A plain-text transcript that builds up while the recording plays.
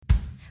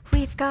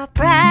We've got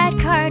Brad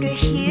Carter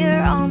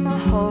here on the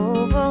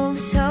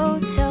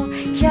Hobosode, so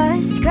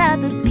just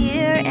grab a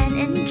beer and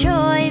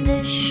enjoy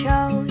the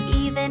show.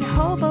 Even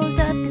hobos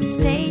up in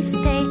space,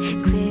 they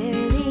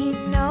clearly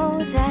know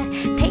that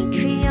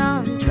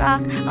Patreons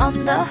rock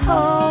on the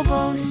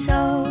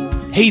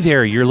Hobosode. Hey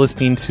there, you're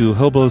listening to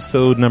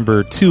Hobosode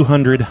number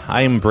 200.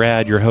 I'm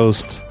Brad, your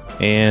host.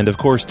 And of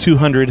course,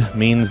 200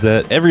 means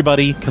that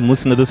everybody can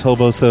listen to this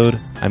Hobosode.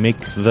 I make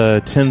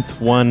the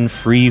 10th one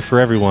free for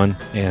everyone.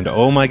 And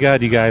oh my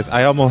god, you guys,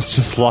 I almost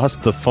just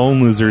lost the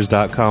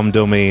phonelosers.com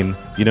domain.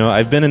 You know,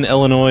 I've been in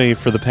Illinois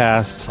for the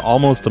past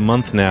almost a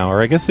month now,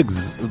 or I guess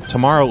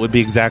tomorrow it would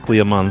be exactly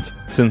a month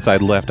since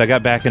I'd left. I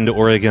got back into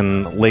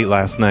Oregon late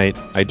last night.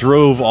 I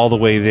drove all the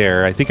way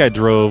there. I think I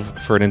drove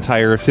for an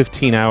entire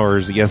 15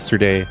 hours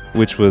yesterday,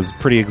 which was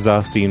pretty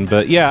exhausting.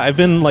 But yeah, I've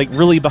been like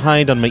really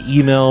behind on my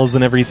emails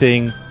and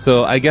everything.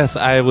 So I guess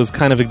I was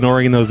kind of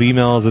ignoring those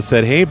emails that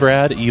said, hey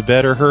Brad, you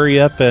better hurry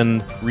up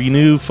and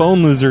renew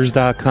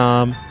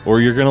phonelosers.com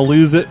or you're going to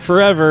lose it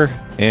forever.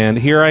 And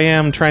here I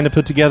am trying to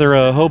put together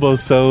a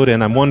Hobosode,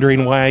 and I'm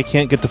wondering why I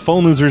can't get to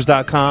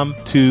phonelosers.com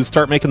to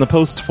start making the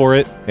post for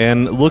it.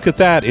 And look at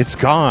that, it's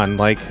gone.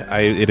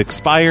 It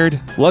expired.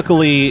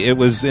 Luckily, it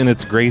was in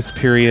its grace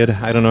period.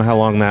 I don't know how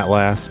long that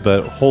lasts,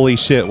 but holy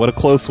shit, what a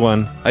close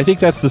one. I think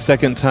that's the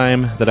second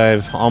time that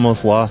I've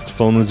almost lost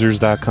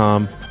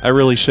phonelosers.com. I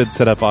really should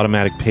set up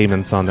automatic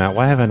payments on that.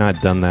 Why have I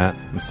not done that?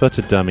 I'm such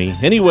a dummy.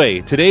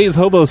 Anyway, today's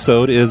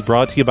Hobosode is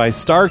brought to you by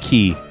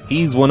Starkey.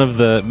 He's one of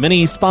the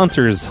many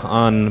sponsors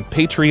on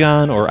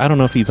Patreon, or I don't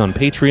know if he's on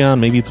Patreon.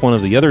 Maybe it's one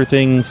of the other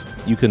things.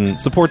 You can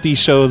support these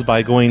shows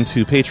by going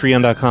to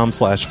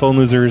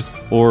patreon.com/phonelosers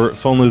or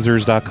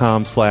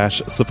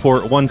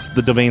phonelosers.com/support once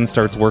the domain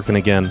starts working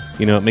again.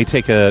 You know, it may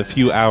take a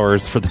few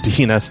hours for the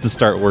DNS to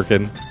start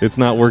working. It's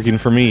not working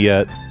for me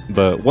yet.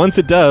 But once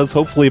it does,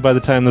 hopefully by the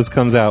time this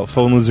comes out,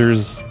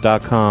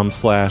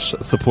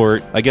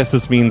 phonelosers.com/support. I guess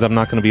this means I'm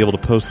not going to be able to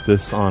post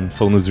this on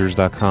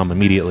phonelosers.com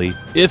immediately,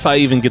 if I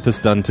even get this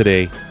done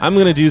today. I'm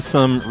going to do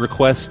some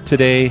requests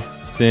today,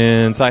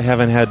 since I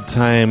haven't had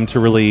time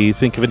to really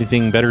think of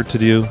anything better to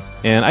do.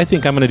 And I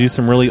think I'm going to do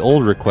some really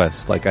old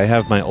requests. Like I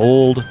have my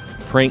old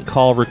prank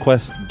call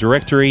request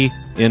directory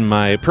in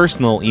my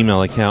personal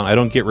email account. I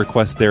don't get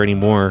requests there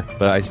anymore,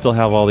 but I still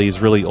have all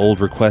these really old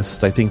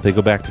requests. I think they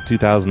go back to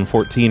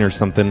 2014 or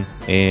something.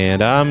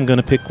 And I'm going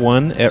to pick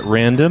one at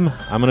random.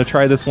 I'm going to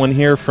try this one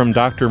here from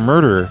Dr.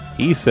 Murder.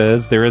 He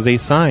says there is a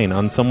sign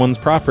on someone's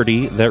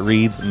property that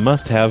reads,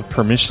 "Must have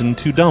permission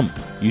to dump.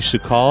 You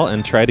should call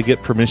and try to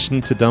get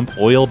permission to dump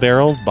oil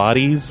barrels,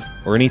 bodies,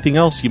 or anything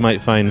else you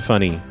might find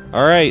funny."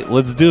 All right,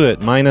 let's do it.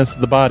 Minus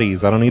the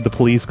bodies. I don't need the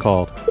police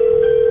called.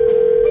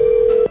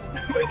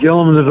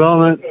 Gillum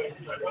Development.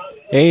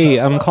 Hey,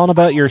 I'm calling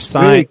about your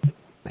sign.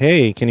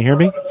 Hey, can you hear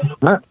me?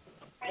 Huh?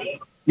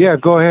 Yeah,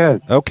 go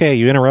ahead. Okay,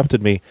 you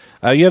interrupted me.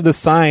 You have the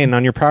sign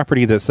on your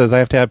property that says I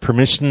have to have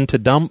permission to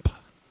dump?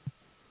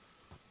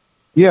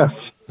 Yes.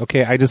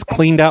 Okay, I just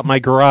cleaned out my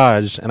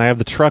garage, and I have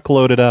the truck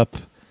loaded up.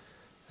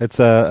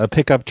 It's a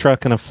pickup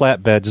truck and a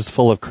flatbed just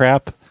full of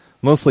crap,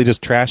 mostly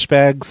just trash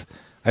bags.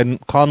 I'm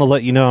calling to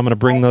let you know I'm going to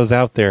bring those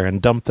out there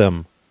and dump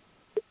them.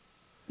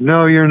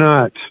 No, you're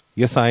not.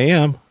 Yes, I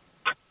am.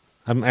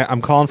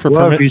 I'm calling for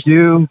permission. permission. If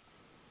you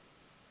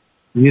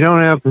do, you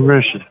don't have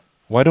permission.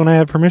 Why don't I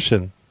have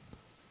permission?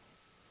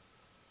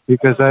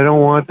 Because I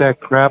don't want that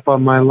crap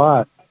on my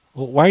lot.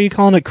 Well, why are you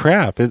calling it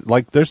crap?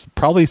 There's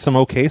probably some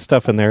okay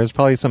stuff in there. There's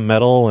probably some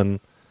metal and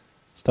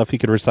stuff you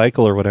could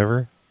recycle or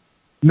whatever.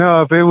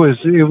 No, if it was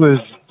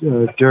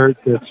dirt,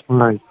 that's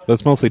fine.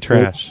 That's mostly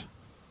trash.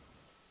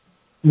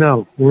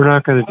 No, we're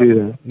not going to do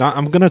that. No,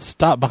 I'm going to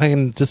stop by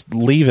and just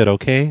leave it,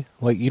 okay?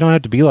 You don't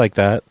have to be like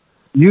that.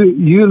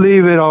 You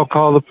leave it, I'll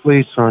call the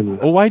police on you.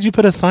 Well, why'd you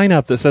put a sign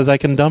up that says I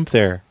can dump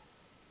there?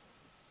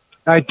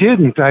 I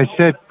didn't. I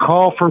said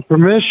call for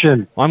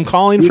permission. Well, I'm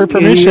calling for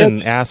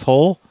permission,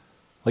 asshole.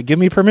 Give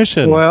me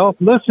permission. Well,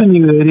 listen,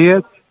 you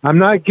idiot. I'm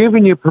not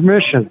giving you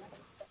permission.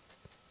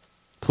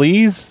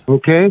 Please?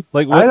 Okay?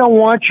 What? I don't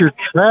want your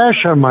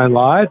trash on my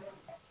lot.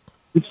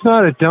 It's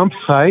not a dump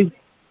site.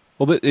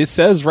 Well, it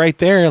says right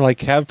there,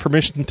 have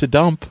permission to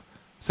dump.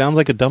 Sounds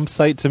like a dump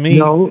site to me.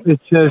 No,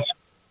 it says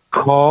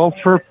call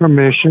for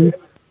permission.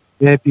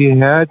 And if you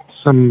had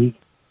some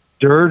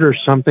dirt or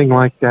something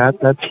like that,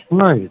 that's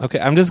fine. Okay,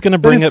 I'm just going to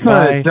bring it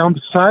by. It's not a dump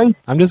site.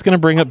 I'm just going to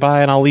bring it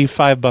by, and I'll leave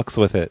 $5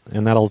 with it,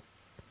 and that'll,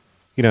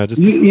 just.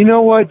 You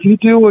know what? You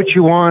do what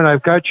you want.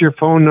 I've got your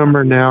phone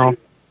number now.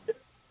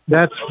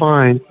 That's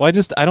fine. Well,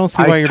 I don't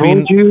see why you're being.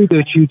 I told you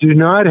that you do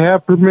not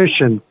have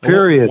permission.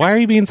 Period. Why are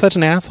you being such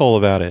an asshole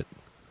about it?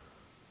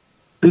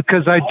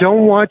 Because I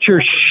don't want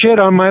your shit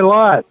on my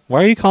lot.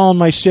 Why are you calling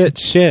my shit?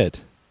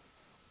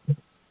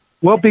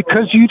 Well,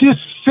 because you just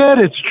said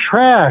it's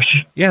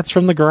trash. Yeah, it's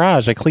from the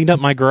garage. I cleaned up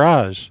my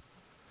garage.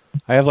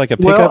 I have a pickup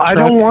truck. Well, I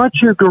don't want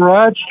your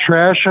garage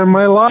trash on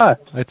my lot.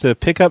 It's a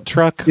pickup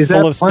truck Is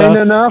full that of stuff. plain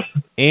enough?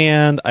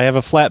 And I have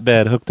a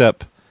flatbed hooked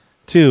up,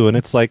 too, and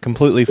it's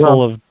completely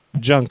full of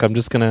junk I'm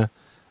just going to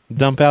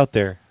dump out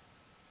there.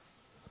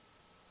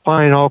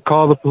 Fine, I'll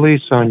call the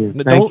police on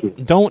you. Thank you.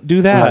 Don't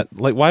do that.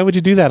 Like, why would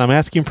you do that? I'm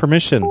asking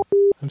permission.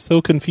 I'm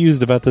so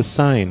confused about this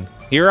sign.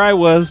 Here I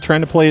was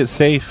trying to play it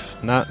safe,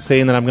 not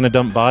saying that I'm going to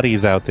dump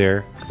bodies out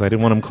there because I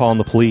didn't want him calling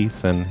the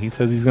police, and he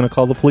says he's going to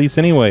call the police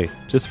anyway,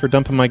 just for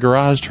dumping my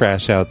garage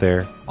trash out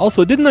there.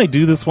 Also, didn't I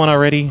do this one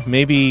already?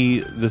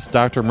 Maybe this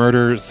Dr.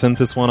 Murder sent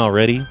this one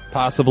already?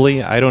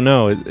 Possibly. I don't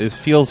know. It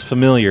feels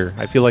familiar.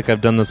 I feel like I've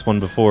done this one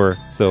before.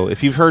 So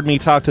if you've heard me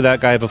talk to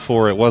that guy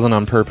before, it wasn't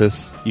on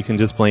purpose. You can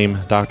just blame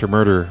Dr.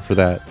 Murder for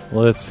that.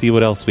 Let's see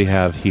what else we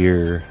have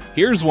here.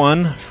 Here's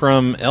one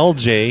from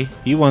LJ.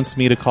 He wants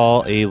me to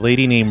call a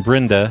lady named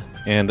Brenda.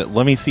 And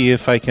let me see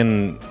if I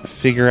can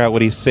figure out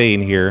what he's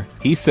saying here.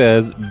 He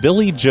says,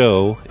 Billy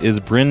Joe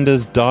is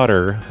Brenda's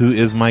daughter, who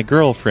is my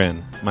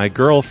girlfriend. My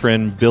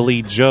girlfriend,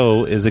 Billy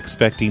Joe, is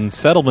expecting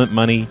settlement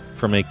money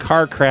from a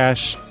car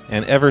crash,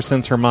 and ever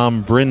since her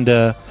mom,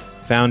 Brenda,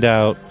 found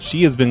out,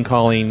 she has been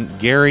calling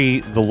Gary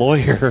the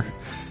lawyer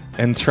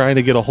and trying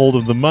to get a hold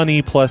of the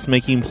money, plus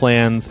making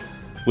plans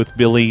with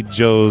Billy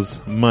Joe's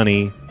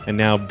money. And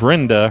now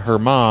Brenda, her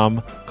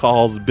mom,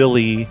 calls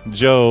Billy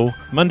Joe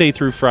Monday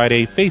through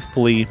Friday,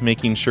 faithfully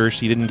making sure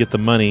she didn't get the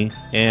money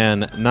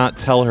and not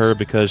tell her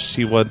because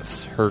she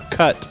wants her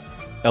cut.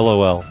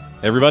 LOL.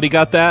 Everybody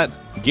got that?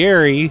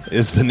 Gary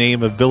is the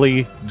name of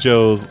Billy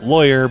Joe's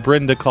lawyer.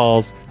 Brenda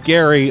calls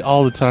Gary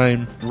all the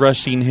time,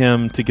 rushing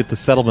him to get the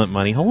settlement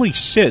money. Holy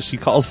shit, she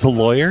calls the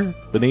lawyer?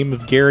 The name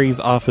of Gary's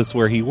office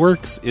where he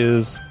works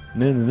is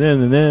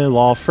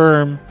law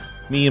firm.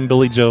 Me and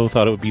Billy Joe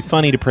thought it would be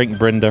funny to prank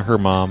Brenda, her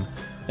mom,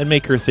 and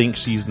make her think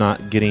she's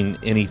not getting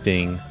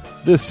anything.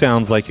 This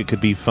sounds like it could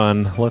be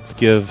fun. Let's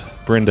give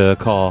Brenda a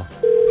call.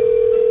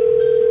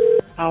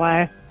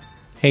 Hello?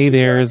 Hey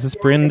there, is this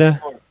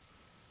Brenda?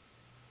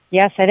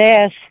 Yes, it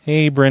is.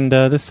 Hey,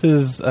 Brenda, this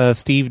is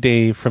Steve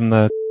Dave from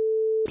the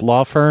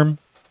law firm.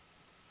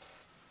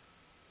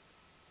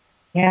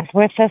 Yes,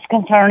 what's this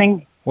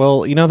concerning?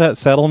 Well, you know that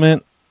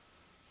settlement?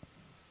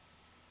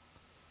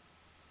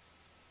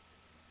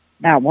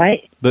 Now, what?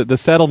 The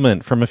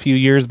settlement from a few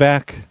years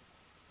back.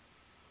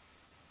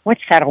 What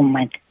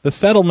settlement? The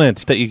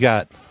settlement that you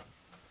got.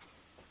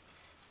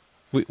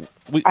 I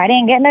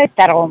didn't get no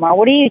settlement.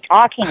 What are you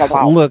talking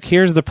about? Look,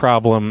 here's the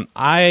problem.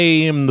 I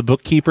am the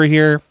bookkeeper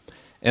here,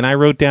 and I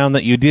wrote down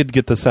that you did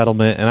get the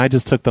settlement, and I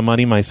just took the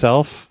money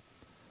myself.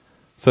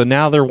 So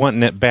now they're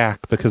wanting it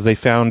back because they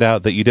found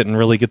out that you didn't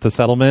really get the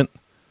settlement.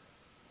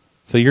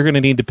 So you're going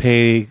to need to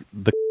pay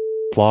the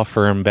law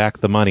firm back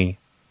the money.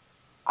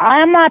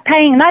 I'm not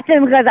paying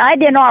nothing because I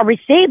did not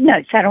receive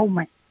no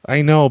settlement.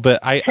 I know, but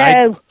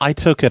I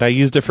took it. I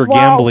used it for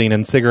gambling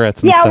and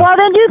cigarettes and stuff. Yeah, well,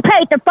 then you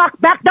pay the fuck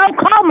back. Don't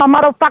call my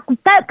motherfucking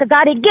phone because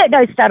I didn't get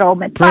no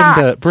settlement.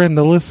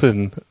 Brenda,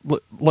 listen.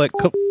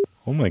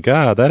 Oh, my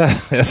God, that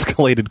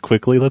escalated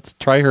quickly. Let's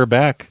try her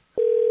back.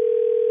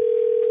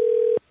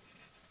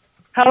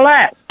 Hello?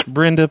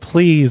 Brenda,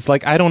 please.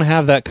 I don't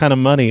have that kind of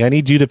money. I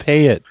need you to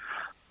pay it.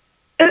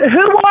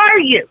 Who are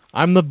you?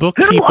 I'm the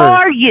bookkeeper. Who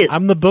are you?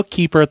 I'm the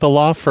bookkeeper at the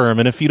law firm,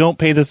 and if you don't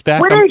pay this back...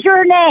 What is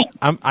your name?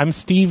 I'm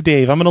Steve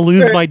Dave. I'm going to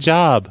lose my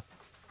job.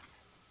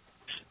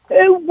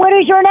 What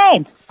is your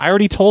name? I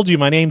already told you.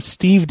 My name's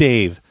Steve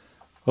Dave.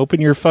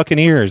 Open your fucking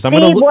ears.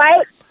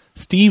 What?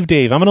 Steve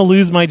Dave. I'm going to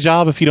lose my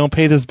job if you don't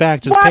pay this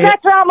back. Just pay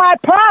that's not my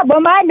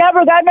problem. I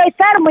never got no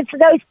settlement, so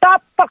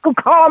stop fucking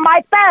calling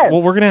my phone.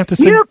 Well, we're going to have to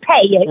send... You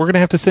pay it. We're going to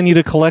have to send you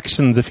to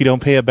collections if you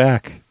don't pay it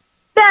back.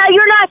 No,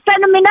 you're not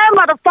sending me no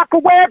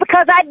motherfucker where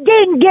because I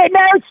didn't get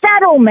no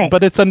settlement.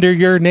 But it's under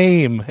your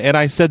name, and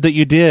I said that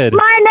you did.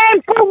 My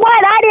name for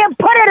what? I didn't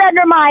put it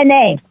under my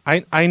name.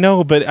 I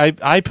know, but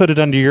I put it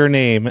under your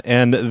name,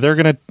 and they're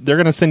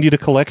gonna send you to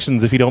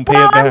collections if you don't pay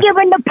it back. I'm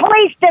giving the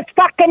police this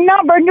fucking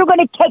number, and you're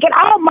gonna take it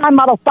out my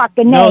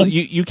motherfucking name. No,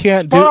 you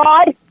can't do.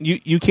 Fraud.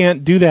 You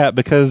can't do that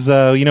because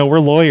we're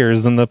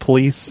lawyers, and the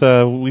police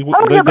they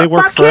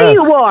work for us.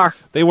 You are.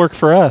 They work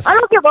for us. I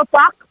don't give a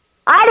fuck.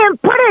 I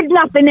didn't put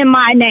nothing in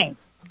my name.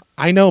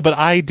 I know, but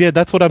I did.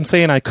 That's what I'm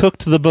saying. I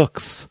cooked the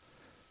books,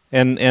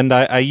 and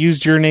I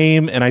used your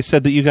name, and I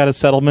said that you got a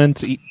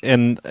settlement,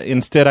 and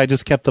instead I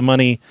just kept the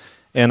money.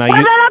 And then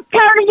I'm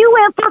turning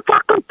you in for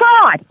fucking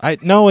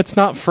fraud. No, it's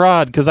not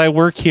fraud because I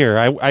work here.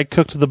 I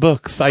cooked the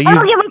books. I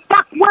don't give a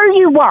fuck where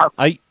you work.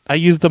 I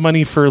used the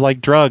money for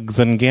drugs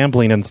and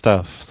gambling and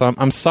stuff. So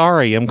I'm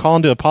sorry. I'm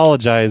calling to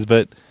apologize,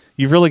 but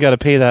you've really got to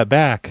pay that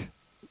back.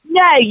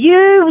 No,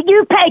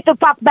 you pay the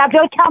fuck back.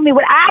 Don't tell me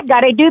what I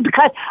gotta do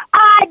because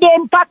I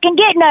didn't fucking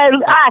get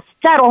no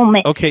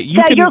settlement. Okay,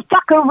 you're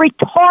fucking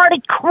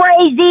retarded,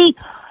 crazy,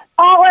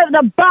 all of the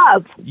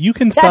above. You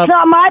can stop. That's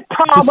not my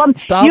problem.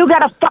 Stop. You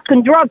got a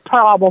fucking drug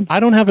problem.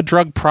 I don't have a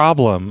drug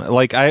problem.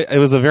 It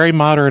was a very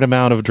moderate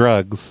amount of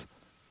drugs.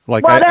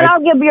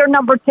 I'll give your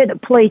number to the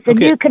police,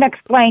 and you can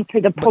explain to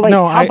the police.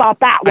 How about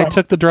that one? I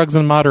took the drugs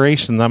in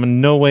moderation. I'm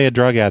in no way a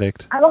drug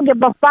addict. I don't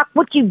give a fuck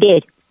what you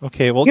did.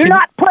 Okay, well... You're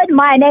not putting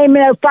my name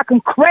in a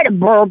fucking credit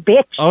bureau,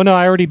 bitch. Oh, no,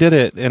 I already did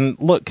it. And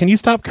look, can you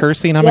stop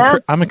cursing?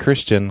 I'm a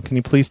Christian. Can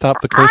you please stop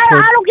the curse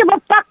words? I don't give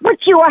a fuck what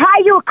you, or how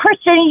you a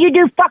Christian and you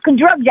do fucking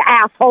drugs, you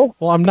asshole?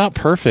 Well, I'm not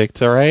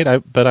perfect, all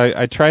right? But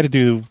I try to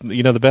do,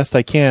 the best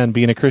I can,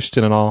 being a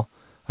Christian and all.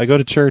 I go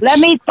to church. Let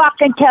me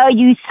fucking tell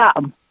you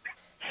something.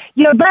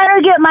 You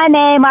better get my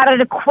name out of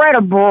the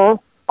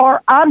credible,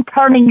 or I'm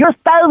turning your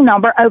phone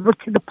number over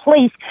to the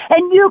police,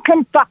 and you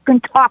can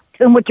fucking talk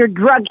to him with your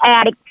drug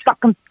addict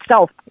fucking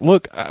self.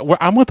 Look,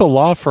 I'm with a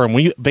law firm.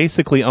 We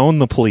basically own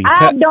the police.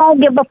 I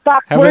don't give a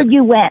fuck where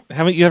you went.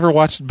 Haven't you ever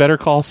watched Better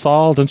Call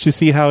Saul? Don't you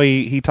see how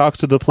he talks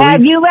to the police?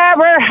 Have you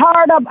ever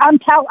heard of,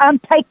 I'm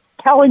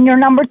telling your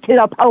number to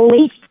the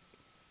police?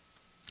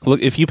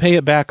 Look, if you pay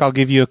it back, I'll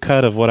give you a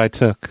cut of what I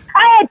took.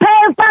 I ain't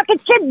paying fucking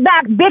shit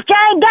back, bitch.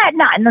 I ain't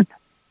got nothing.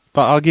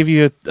 But I'll give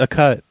you a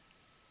cut.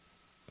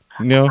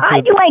 You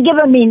ain't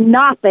giving me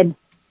nothing.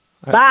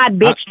 Bye,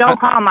 bitch. Don't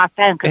call my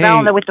phone, because I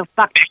don't know what the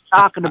fuck you're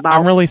talking about.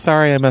 I'm really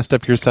sorry I messed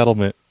up your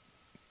settlement.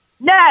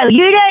 No,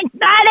 you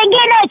didn't. I didn't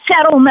get that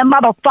settlement,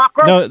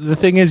 motherfucker. No, the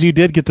thing is, you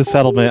did get the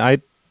settlement. I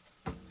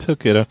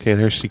took it. Okay,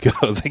 there she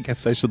goes. I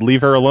guess I should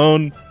leave her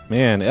alone.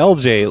 Man,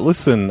 LJ,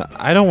 listen,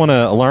 I don't want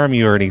to alarm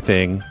you or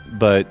anything,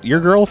 but your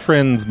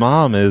girlfriend's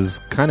mom is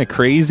kind of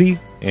crazy,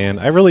 and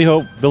I really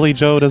hope Billy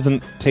Joe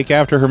doesn't take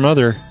after her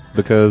mother.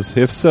 Because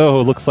if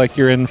so, it looks like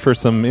you're in for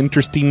some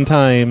interesting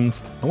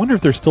times. I wonder if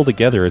they're still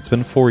together. It's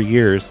been 4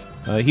 years.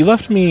 He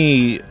left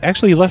me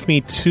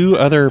 2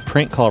 other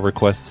prank call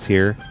requests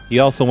here. He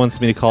also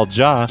wants me to call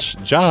Josh.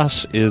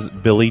 Josh is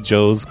Billy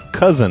Joe's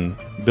cousin.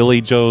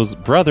 Billy Joe's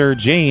brother,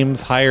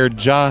 James, hired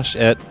Josh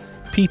at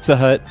Pizza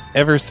Hut.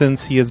 Ever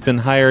since he has been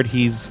hired,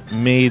 he's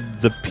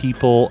made the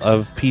people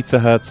of Pizza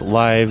Hut's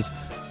lives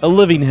a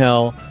living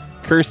hell,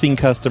 cursing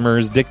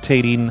customers,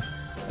 dictating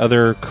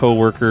other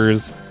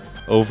co-workers,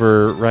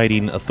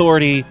 overriding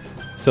authority,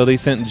 so they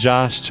sent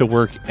Josh to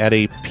work at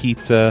a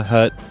Pizza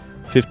Hut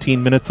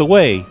 15 minutes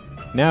away.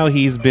 Now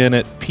he's been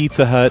at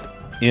Pizza Hut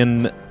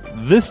in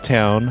this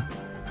town,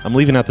 I'm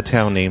leaving out the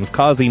town names,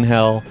 causing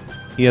hell.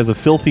 He has a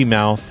filthy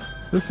mouth.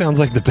 This sounds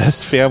like the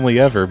best family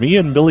ever. Me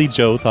and Billy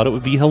Joe thought it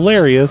would be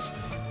hilarious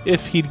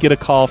if he'd get a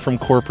call from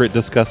corporate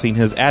discussing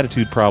his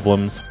attitude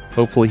problems.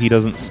 Hopefully he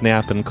doesn't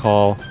snap and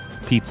call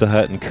Pizza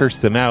Hut and curse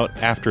them out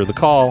after the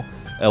call,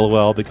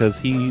 LOL, because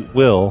he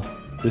will.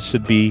 This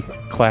should be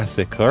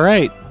classic. All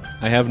right.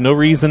 I have no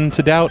reason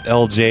to doubt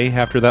LJ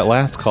after that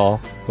last call.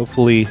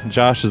 Hopefully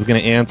Josh is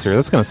going to answer.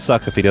 That's going to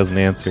suck if he doesn't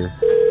answer.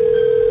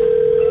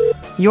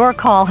 Your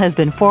call has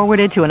been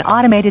forwarded to an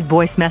automated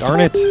voice message. Darn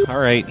it. All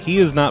right. He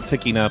is not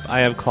picking up. I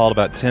have called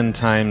about 10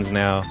 times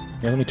now.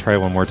 Yeah, let me try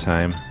one more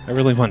time. I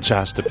really want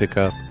Josh to pick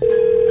up.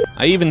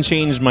 I even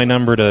changed my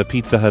number to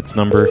Pizza Hut's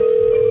number.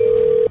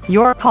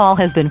 Your call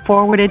has been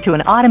forwarded to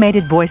an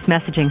automated voice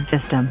messaging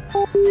system.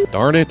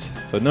 Darn it.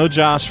 So no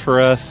Josh for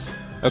us.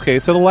 Okay,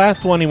 so the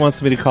last one he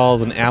wants me to call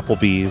is an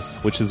Applebee's,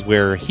 which is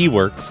where he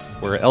works,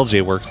 where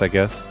LJ works, I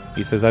guess.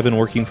 He says, I've been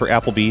working for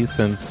Applebee's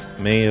since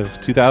May of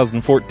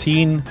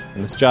 2014,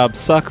 and this job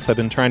sucks. I've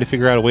been trying to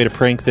figure out a way to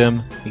prank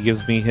them. He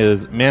gives me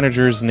his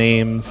manager's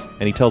names,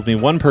 and he tells me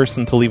one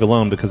person to leave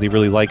alone because he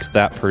really likes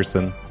that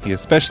person. He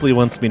especially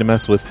wants me to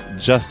mess with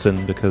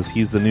Justin because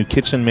he's the new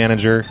kitchen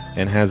manager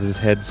and has his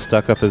head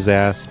stuck up his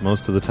ass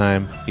most of the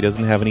time. He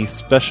doesn't have any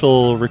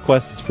special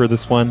requests for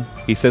this one.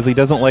 He says he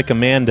doesn't like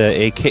Amanda,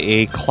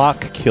 a.k.a.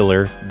 Clock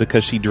Killer,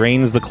 because she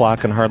drains the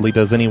clock and hardly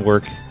does any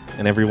work,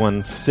 and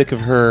everyone's sick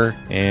of her,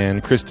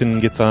 and Kristen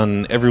gets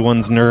on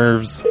everyone's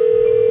nerves.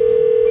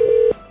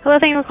 Hello,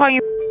 thank you for calling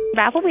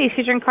Applebee's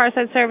featuring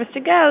Carside Service to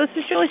Go.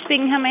 This is Julie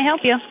speaking. How may I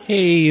help you?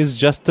 Hey, is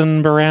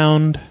Justin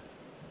around?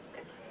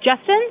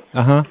 Justin?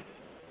 Uh-huh.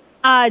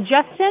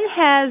 Justin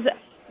has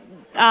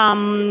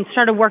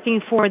started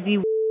working for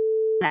the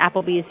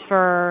Applebee's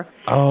for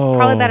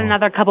probably about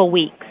another couple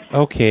weeks.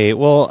 Okay,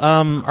 well,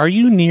 are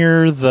you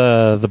near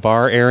the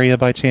bar area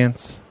by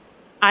chance?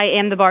 I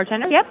am the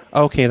bartender, yep.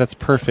 Okay, that's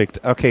perfect.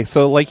 Okay,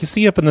 so like you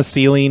see up in the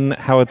ceiling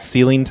how it's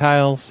ceiling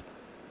tiles?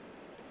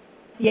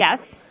 Yes.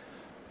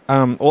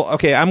 Well,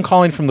 okay, I'm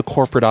calling from the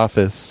corporate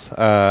office.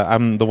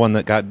 I'm the one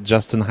that got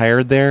Justin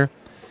hired there.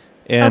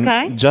 And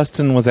okay.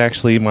 Justin was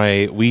actually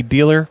my weed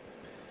dealer.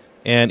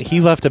 And he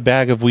left a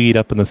bag of weed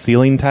up in the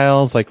ceiling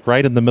tiles, like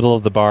right in the middle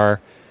of the bar.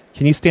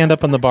 Can you stand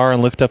up on the bar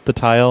and lift up the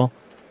tile?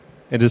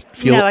 And just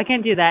feel... No, I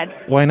can't do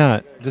that. Why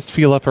not? Just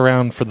feel up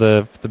around for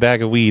the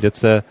bag of weed.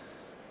 It's a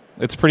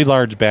pretty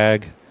large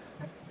bag.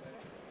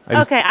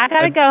 I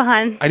gotta go,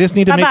 hon. I just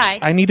need to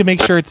Bye-bye. need to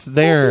make sure it's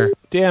there.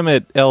 Damn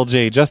it,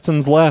 LJ.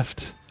 Justin's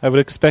left. I would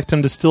expect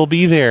him to still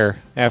be there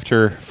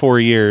after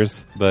 4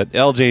 years, but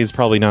LJ's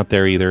probably not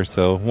there either,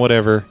 so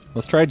whatever.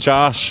 Let's try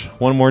Josh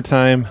one more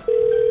time.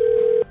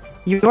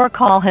 Your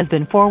call has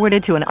been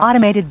forwarded to an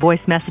automated voice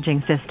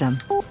messaging system.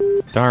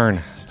 Darn,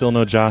 still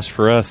no Josh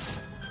for us.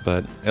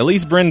 But at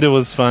least Brenda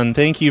was fun.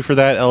 Thank you for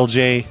that,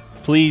 LJ.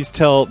 Please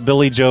tell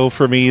Billy Joe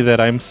for me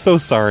that I'm so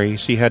sorry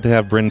she had to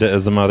have Brenda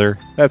as a mother.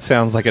 That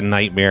sounds like a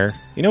nightmare.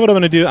 You know what I'm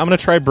going to do? I'm going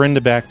to try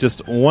Brenda back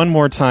just one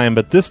more time,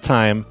 but this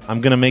time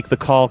I'm going to make the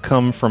call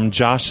come from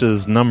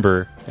Josh's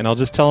number, and I'll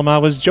just tell him I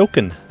was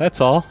joking. That's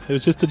all. It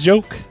was just a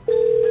joke.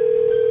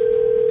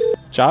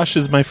 Josh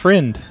is my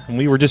friend, and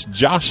we were just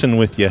joshing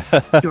with you.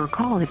 Your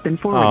call has been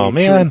forwarded Oh,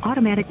 man. to an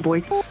automatic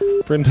voice.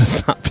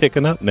 Brenda's not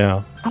picking up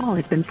now. Call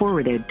has been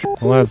forwarded to...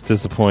 Well, that's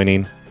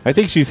disappointing. I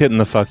think she's hitting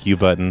the fuck you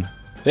button.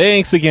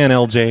 Thanks again,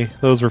 LJ.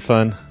 Those were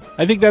fun.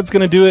 I think that's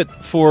going to do it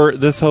for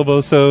this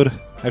Hobosode.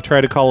 I've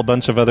tried to call a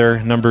bunch of other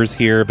numbers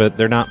here, but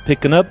they're not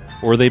picking up,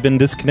 or they've been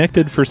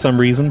disconnected for some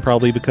reason,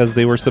 probably because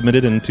they were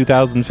submitted in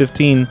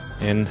 2015.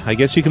 And I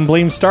guess you can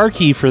blame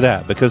Starkey for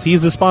that, because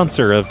he's the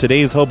sponsor of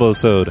today's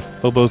Hobosode.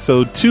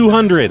 Hobosode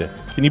 200.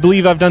 Can you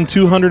believe I've done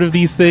 200 of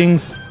these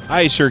things?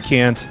 I sure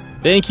can't.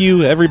 Thank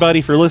you,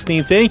 everybody, for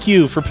listening. Thank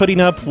you for putting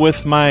up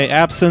with my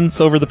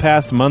absence over the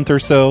past month or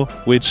so,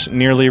 which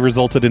nearly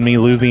resulted in me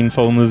losing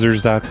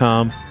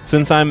phonelosers.com.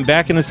 Since I'm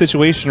back in the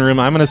Situation Room,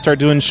 I'm going to start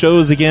doing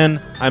shows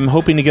again. I'm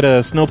hoping to get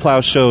a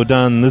snowplow show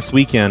done this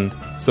weekend,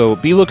 so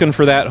be looking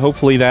for that.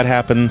 Hopefully that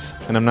happens,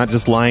 and I'm not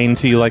just lying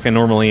to you like I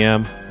normally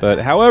am. But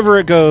however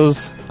it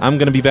goes, I'm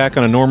going to be back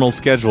on a normal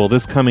schedule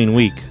this coming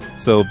week.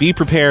 So be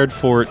prepared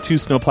for 2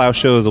 snowplow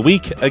shows a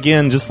week,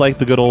 again, just like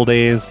the good old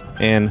days.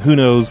 And who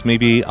knows,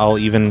 maybe I'll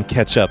even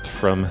catch up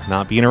from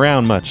not being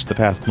around much the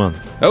past month.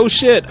 Oh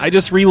shit, I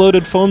just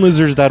reloaded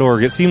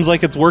phonelosers.org. It seems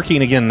like it's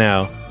working again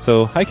now.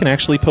 So I can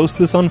actually post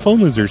this on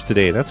Phone Losers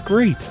today. That's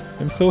great.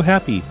 I'm so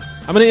happy.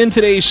 I'm going to end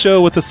today's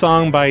show with a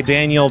song by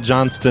Daniel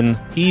Johnston.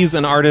 He's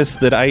an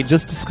artist that I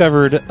just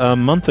discovered a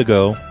month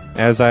ago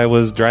as I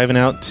was driving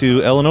out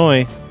to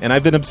Illinois, and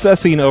I've been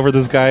obsessing over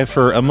this guy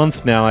for a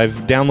month now. I've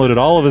downloaded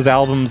all of his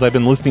albums. I've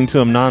been listening to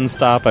him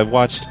nonstop. I've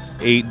watched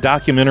a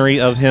documentary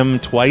of him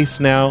twice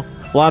now.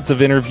 Lots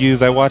of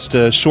interviews. I watched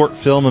a short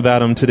film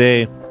about him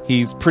today.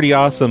 He's pretty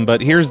awesome,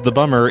 but here's the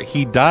bummer.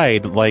 He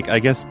died, I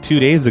guess 2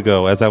 days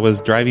ago as I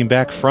was driving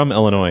back from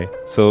Illinois.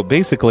 So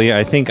basically,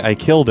 I think I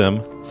killed him.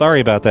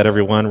 Sorry about that,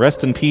 everyone.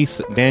 Rest in peace,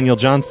 Daniel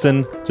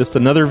Johnston. Just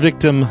another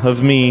victim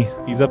of me.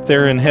 He's up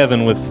there in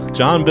heaven with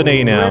John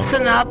Bonet now.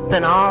 Listen up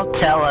and I'll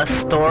tell a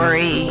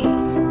story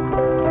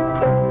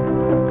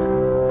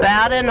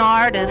about an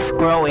artist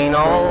growing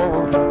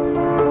old.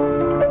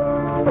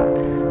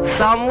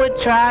 Some would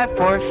try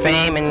for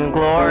fame and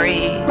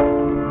glory.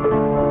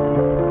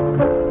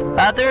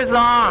 Others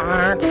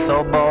aren't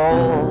so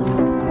bold.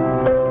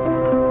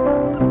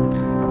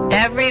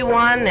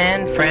 Everyone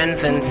and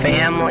friends and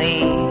family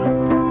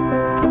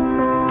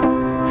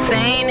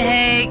saying,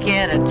 hey,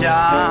 get a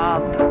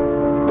job.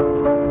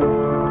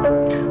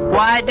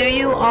 Why do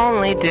you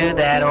only do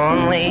that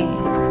only?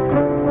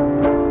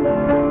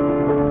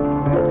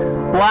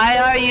 Why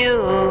are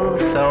you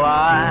so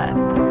odd?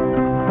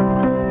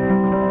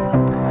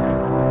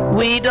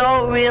 We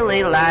don't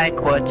really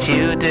like what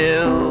you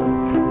do.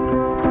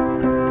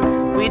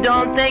 We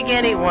don't think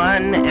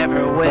anyone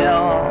ever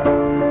will.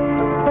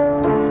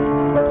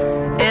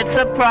 It's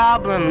a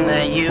problem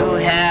that you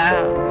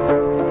have,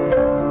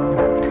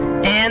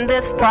 and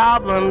this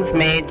problem's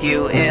made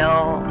you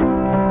ill.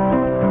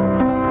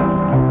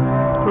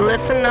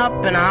 Listen up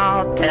and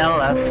I'll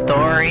tell a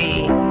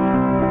story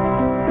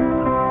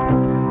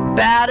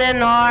about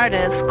an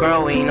artist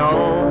growing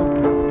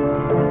old.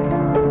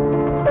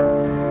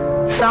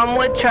 Some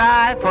would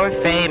try for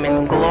fame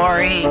and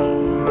glory.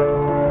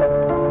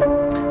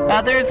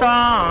 Others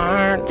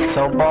aren't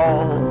so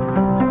bold.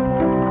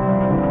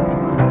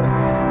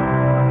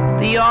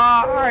 The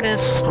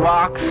artist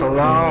walks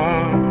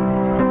alone.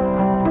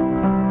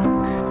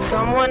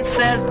 Someone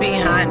says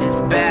behind his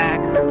back,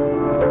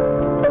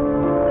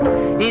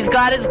 he's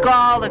got his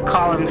gall to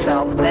call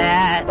himself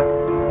that.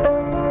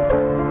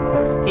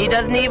 He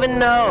doesn't even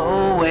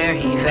know where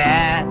he's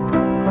at.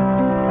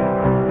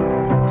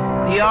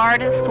 The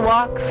artist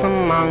walks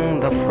among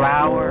the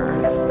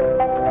flowers,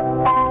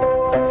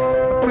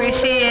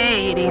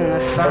 appreciating the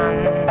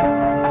sun.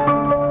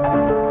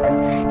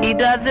 He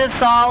does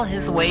this all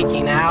his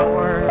waking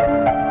hours.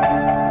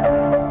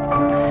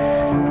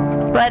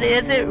 But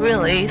is it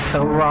really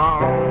so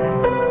wrong?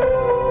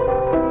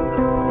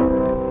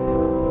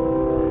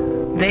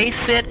 They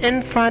sit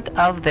in front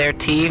of their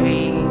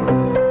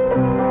TVs,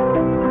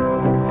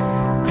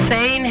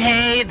 saying,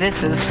 hey,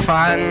 this is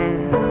fun.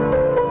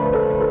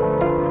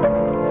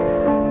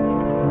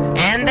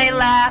 And they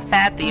laugh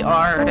at the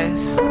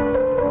artist,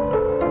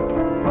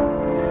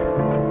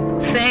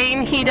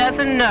 saying he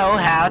doesn't know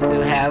how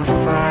to have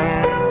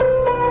fun.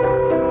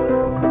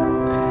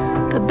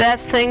 The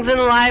best things in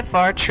life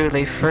are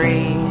truly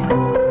free.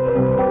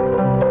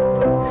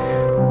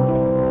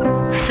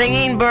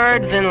 Singing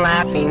birds and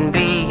laughing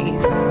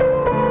bees.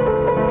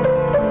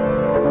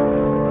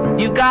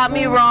 You got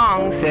me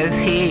wrong, says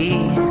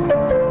he.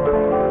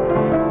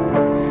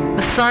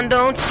 The sun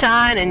don't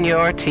shine in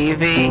your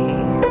TV.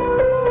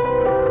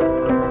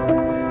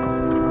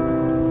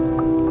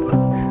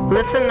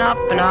 Listen up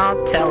and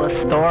I'll tell a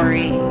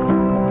story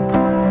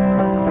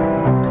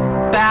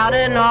about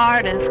an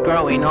artist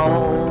growing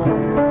old.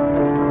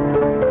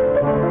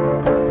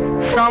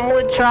 Some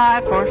would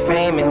try for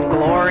fame and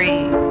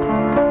glory.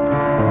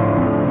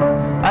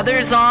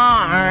 Others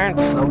aren't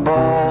so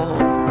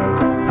bold.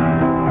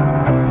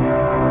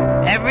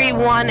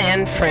 Everyone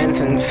and friends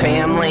and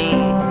family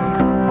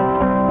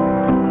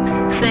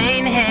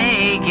saying,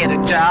 get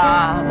a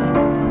job?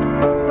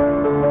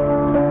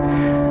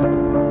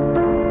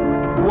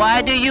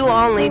 Why do you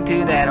only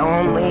do that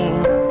only?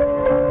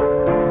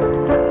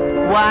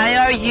 Why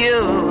are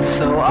you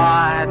so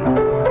odd?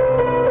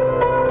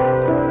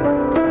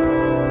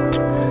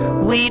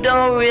 We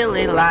don't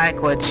really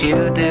like what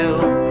you do.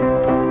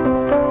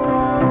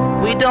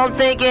 We don't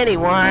think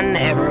anyone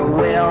ever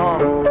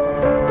will.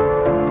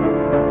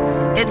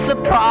 It's a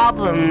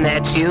problem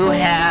that you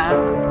have,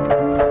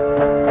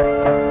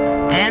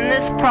 and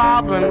this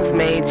problem's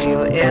made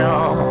you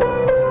ill.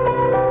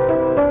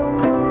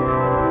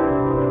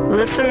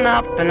 Listen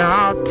up and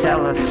I'll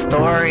tell a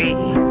story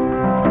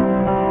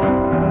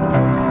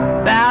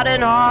about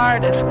an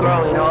artist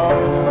growing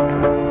old.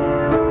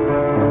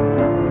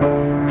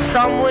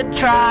 Some would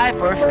try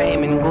for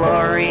fame and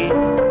glory.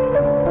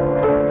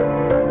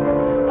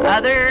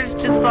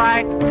 Others just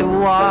like to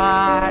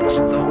watch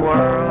the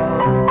world.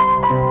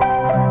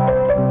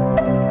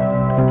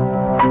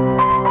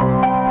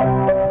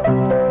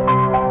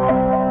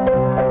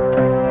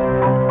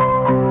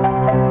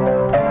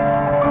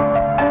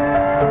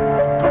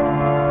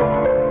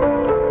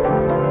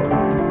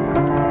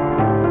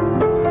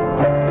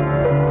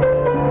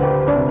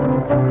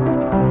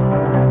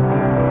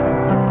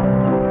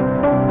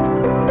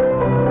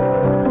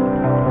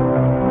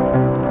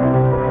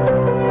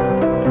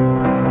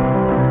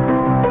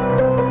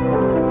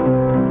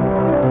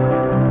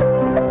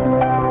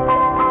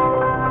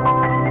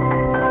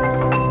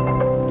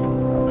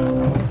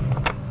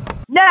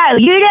 No, I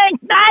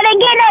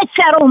didn't get that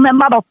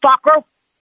settlement, motherfucker.